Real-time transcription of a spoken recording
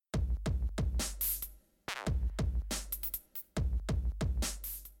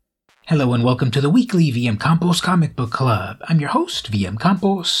Hello and welcome to the weekly vmcampos Comic Book Club. I'm your host,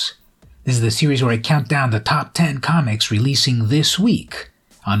 vmcampos. This is the series where I count down the top 10 comics releasing this week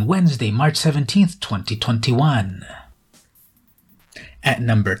on Wednesday, March 17th, 2021. At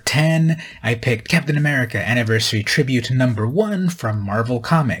number 10, I picked Captain America Anniversary Tribute number 1 from Marvel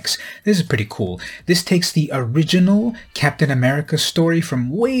Comics. This is pretty cool. This takes the original Captain America story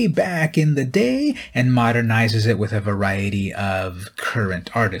from way back in the day and modernizes it with a variety of current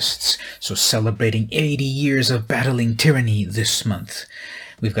artists. So celebrating 80 years of battling tyranny this month.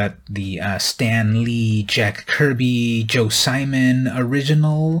 We've got the Stan Lee, Jack Kirby, Joe Simon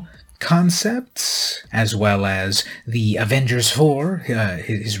original concepts, as well as the Avengers 4,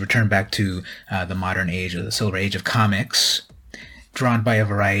 his return back to the modern age, or the Silver Age of comics, drawn by a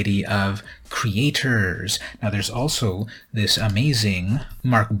variety of creators. Now there's also this amazing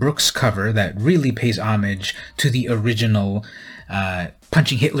Mark Brooks cover that really pays homage to the original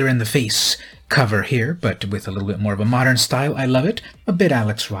punching Hitler in the face cover here, but with a little bit more of a modern style. I love it. A bit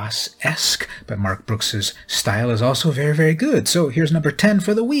Alex Ross-esque, but Mark Brooks's style is also very, very good. So here's number 10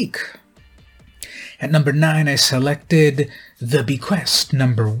 for the week. At number 9, I selected The Bequest,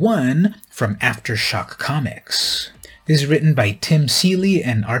 number 1 from Aftershock Comics. This is written by Tim Seeley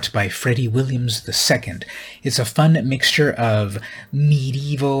and art by Freddie Williams II. It's a fun mixture of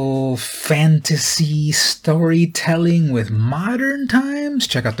medieval fantasy storytelling with modern times.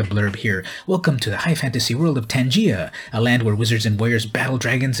 Check out the blurb here. Welcome to the high fantasy world of Tangia, a land where wizards and warriors battle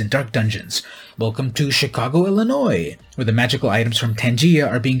dragons in dark dungeons. Welcome to Chicago, Illinois, where the magical items from Tangia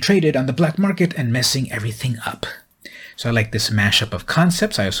are being traded on the black market and messing everything up. So I like this mashup of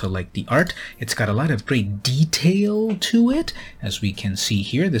concepts. I also like the art. It's got a lot of great detail to it, as we can see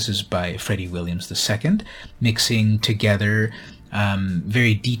here. This is by Freddie Williams II, mixing together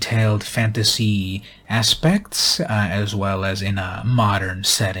very detailed fantasy aspects, as well as in a modern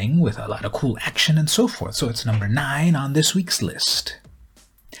setting with a lot of cool action and so forth. So it's number 9 on this week's list.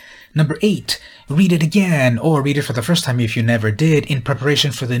 Number 8, read it again, or read it for the first time if you never did, in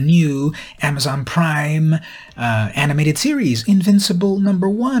preparation for the new Amazon Prime animated series, Invincible number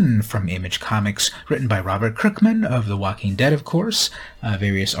 1 from Image Comics, written by Robert Kirkman of The Walking Dead, of course.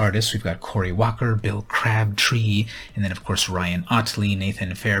 Various artists. We've got Cory Walker, Bill Crabtree, and then, of course, Ryan Ottley,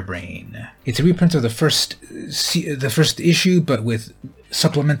 Nathan Fairbrain. It's a reprint of the first issue, but with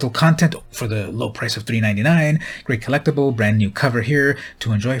supplemental content for the low price of $3.99. Great collectible, brand new cover here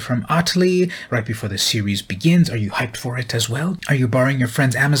to enjoy from Ottley right before the series begins. Are you hyped for it as well? Are you borrowing your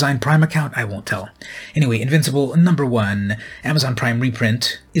friend's Amazon Prime account? I won't tell. Anyway, Invincible number 1, Amazon Prime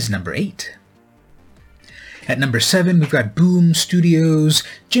reprint is number 8. At number 7, we've got Boom Studios'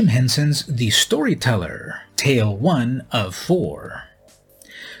 Jim Henson's The Storyteller, Tale 1 of 4.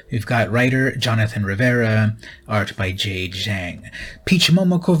 We've got writer Jonathan Rivera, art by Jade Zhang. Peach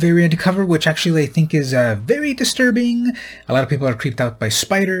Momoko variant cover, which actually I think is very disturbing. A lot of people are creeped out by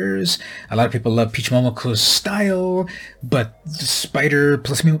spiders. A lot of people love Peach Momoko's style, but the spider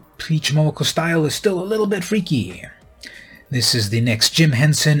plus Peach Momoko style is still a little bit freaky. This is the next Jim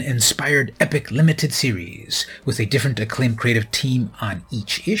Henson-inspired epic limited series, with a different acclaimed creative team on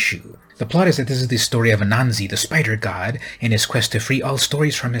each issue. The plot is that this is the story of Anansi, the spider god, in his quest to free all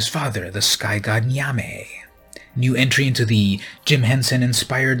stories from his father, the sky god Nyame. New entry into the Jim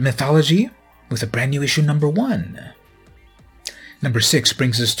Henson-inspired mythology, with a brand new issue number 1. Number 6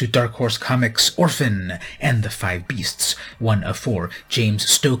 brings us to Dark Horse Comics' Orphan and the Five Beasts, 1 of 4. James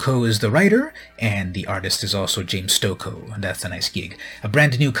Stokoe is the writer, and the artist is also James Stokoe. That's a nice gig. A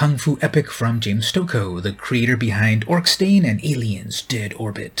brand new kung fu epic from James Stokoe, the creator behind Orcstain and Aliens Dead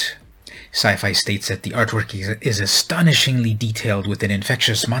Orbit. Sci-Fi states that the artwork is astonishingly detailed with an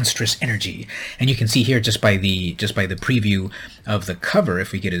infectious, monstrous energy, and you can see here just by the preview of the cover,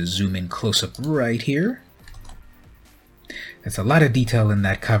 if we get a zoom in close up right here. There's a lot of detail in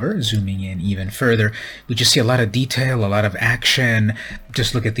that cover. Zooming in even further, we just see a lot of detail, a lot of action.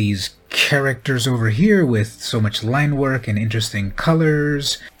 Just look at these characters over here with so much line work and interesting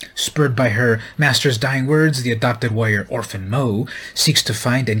colors. Spurred by her master's dying words, the adopted warrior Orphan Mo seeks to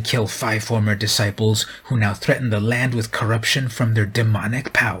find and kill 5 former disciples who now threaten the land with corruption from their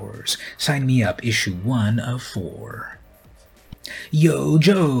demonic powers. Sign me up, issue 1 of 4. Yo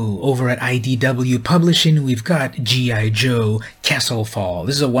Joe! Over at IDW Publishing, we've got G.I. Joe Castle Fall.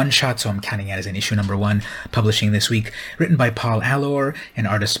 This is a one-shot, so I'm counting it as an issue number 1, publishing this week. Written by Paul Allor and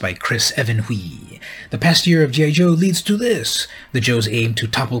artist by Chris Evenhui. The past year of G.I. Joe leads to this. The Joes aim to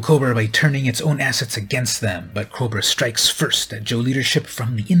topple Cobra by turning its own assets against them, but Cobra strikes first at Joe leadership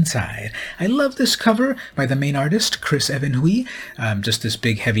from the inside. I love this cover by the main artist, Chris Evenhui. Just this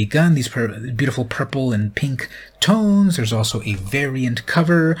big heavy gun, these beautiful purple and pink tones. There's also a variant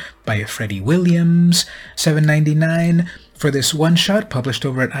cover by Freddie Williams, $7.99 for this one-shot published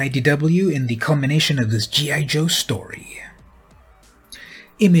over at IDW in the culmination of this G.I. Joe story.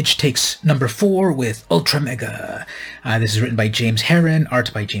 Image takes number 4 with Ultra Mega. This is written by James Herron,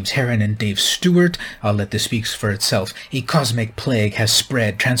 art by James Herron and Dave Stewart. I'll let this speak for itself. A cosmic plague has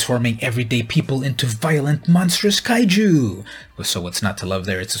spread, transforming everyday people into violent, monstrous kaiju. So what's not to love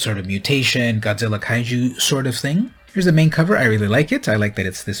there? It's a sort of mutation, Godzilla kaiju sort of thing. Here's the main cover. I really like it. I like that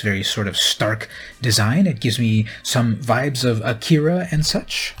it's this very sort of stark design. It gives me some vibes of Akira and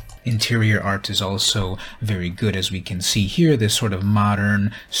such. Interior art is also very good, as we can see here, this sort of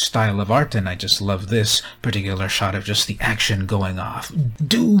modern style of art, and I just love this particular shot of just the action going off.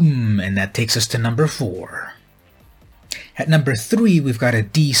 Doom! And that takes us to number 4. At number 3, we've got a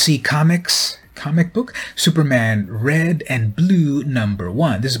DC Comics comic book, Superman Red and Blue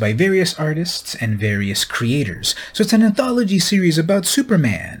 #1. This is by various artists and various creators. So it's an anthology series about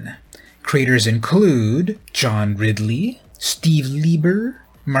Superman. Creators include John Ridley, Steve Lieber,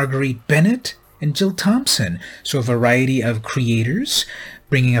 Marguerite Bennett, and Jill Thompson. So a variety of creators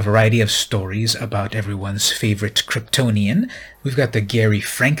bringing a variety of stories about everyone's favorite Kryptonian. We've got the Gary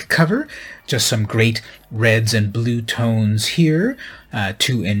Frank cover, just some great reds and blue tones here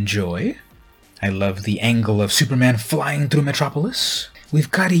to enjoy. I love the angle of Superman flying through Metropolis.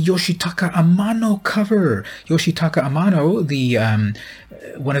 We've got a Yoshitaka Amano cover. Yoshitaka Amano, the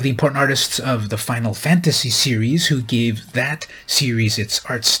one of the important artists of the Final Fantasy series, who gave that series its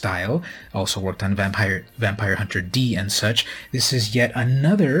art style, also worked on Vampire Hunter D and such. This is yet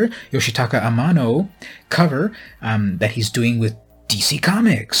another Yoshitaka Amano cover that he's doing with DC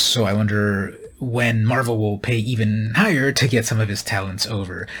Comics. So I wonder when Marvel will pay even higher to get some of his talents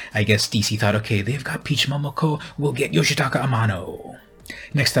over. I guess DC thought, okay, they've got Peach Momoko, we'll get Yoshitaka Amano.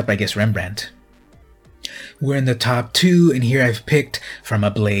 Next up, I guess Rembrandt. We're in the top 2, and here I've picked from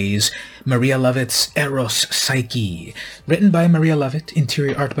Ablaze, Maria Lovett's Eros Psyche. Written by Maria Lovett,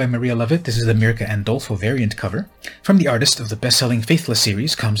 interior art by Maria Lovett. This is the Mirka Andolfo variant cover. From the artist of the best-selling Faithless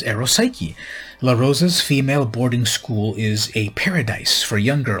series comes Eros Psyche. La Rosa's female boarding school is a paradise for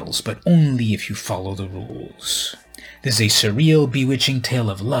young girls, but only if you follow the rules. This is a surreal, bewitching tale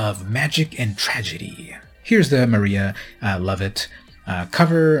of love, magic, and tragedy. Here's the Maria Lovett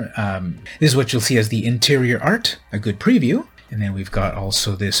cover. This is what you'll see as the interior art, a good preview. And then we've got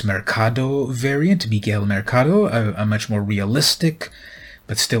also this Mercado variant, Miguel Mercado, a much more realistic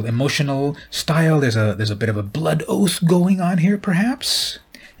but still emotional style. There's a bit of a blood oath going on here, perhaps.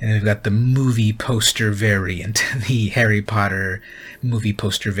 And then we've got the movie poster variant, the Harry Potter movie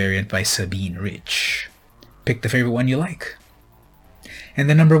poster variant by Sabine Rich. Pick the favorite one you like. And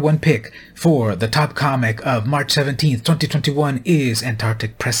the number 1 pick for the top comic of March 17th, 2021 is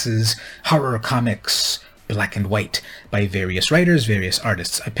Antarctic Press's Horror Comics Black and White by various writers, various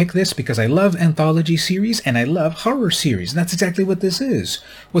artists. I picked this because I love anthology series and I love horror series, and that's exactly what this is.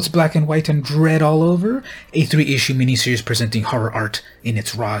 What's black and white and dread all over? A 3-issue miniseries presenting horror art in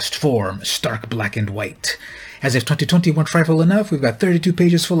its rawest form, stark black and white. As if 2020 weren't frightful enough, we've got 32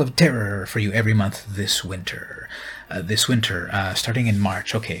 pages full of terror for you every month this winter. Starting in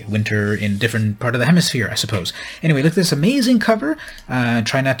March. Okay, winter in different part of the hemisphere, I suppose. Anyway, look at this amazing cover.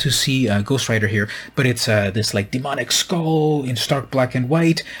 Try not to see Ghost Rider here, but it's this like demonic skull in stark black and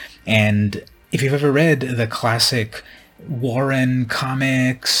white. And if you've ever read the classic Warren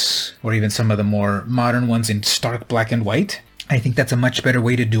comics, or even some of the more modern ones in stark black and white, I think that's a much better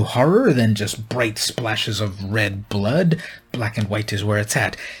way to do horror than just bright splashes of red blood. Black and white is where it's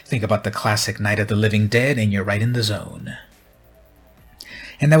at. Think about the classic Night of the Living Dead and you're right in the zone.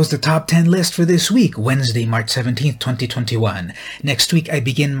 And that was the top 10 list for this week, Wednesday, March 17th, 2021. Next week, I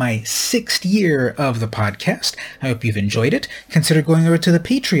begin my 6th year of the podcast. I hope you've enjoyed it. Consider going over to the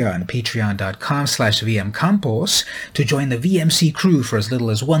Patreon, patreon.com/vmcampos, to join the VMC crew for as little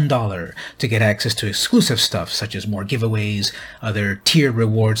as $1 to get access to exclusive stuff, such as more giveaways, other tier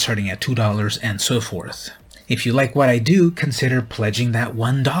rewards starting at $2, and so forth. If you like what I do, consider pledging that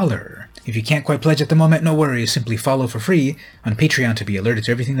 $1. If you can't quite pledge at the moment, no worries. Simply follow for free on Patreon to be alerted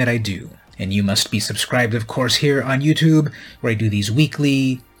to everything that I do. And you must be subscribed, of course, here on YouTube, where I do these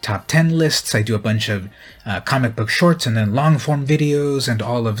weekly top 10 lists. I do a bunch of comic book shorts and then long-form videos and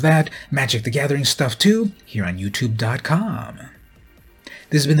all of that. Magic the Gathering stuff, too, here on YouTube.com.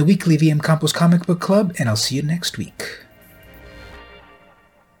 This has been the weekly VM Campos Comic Book Club, and I'll see you next week.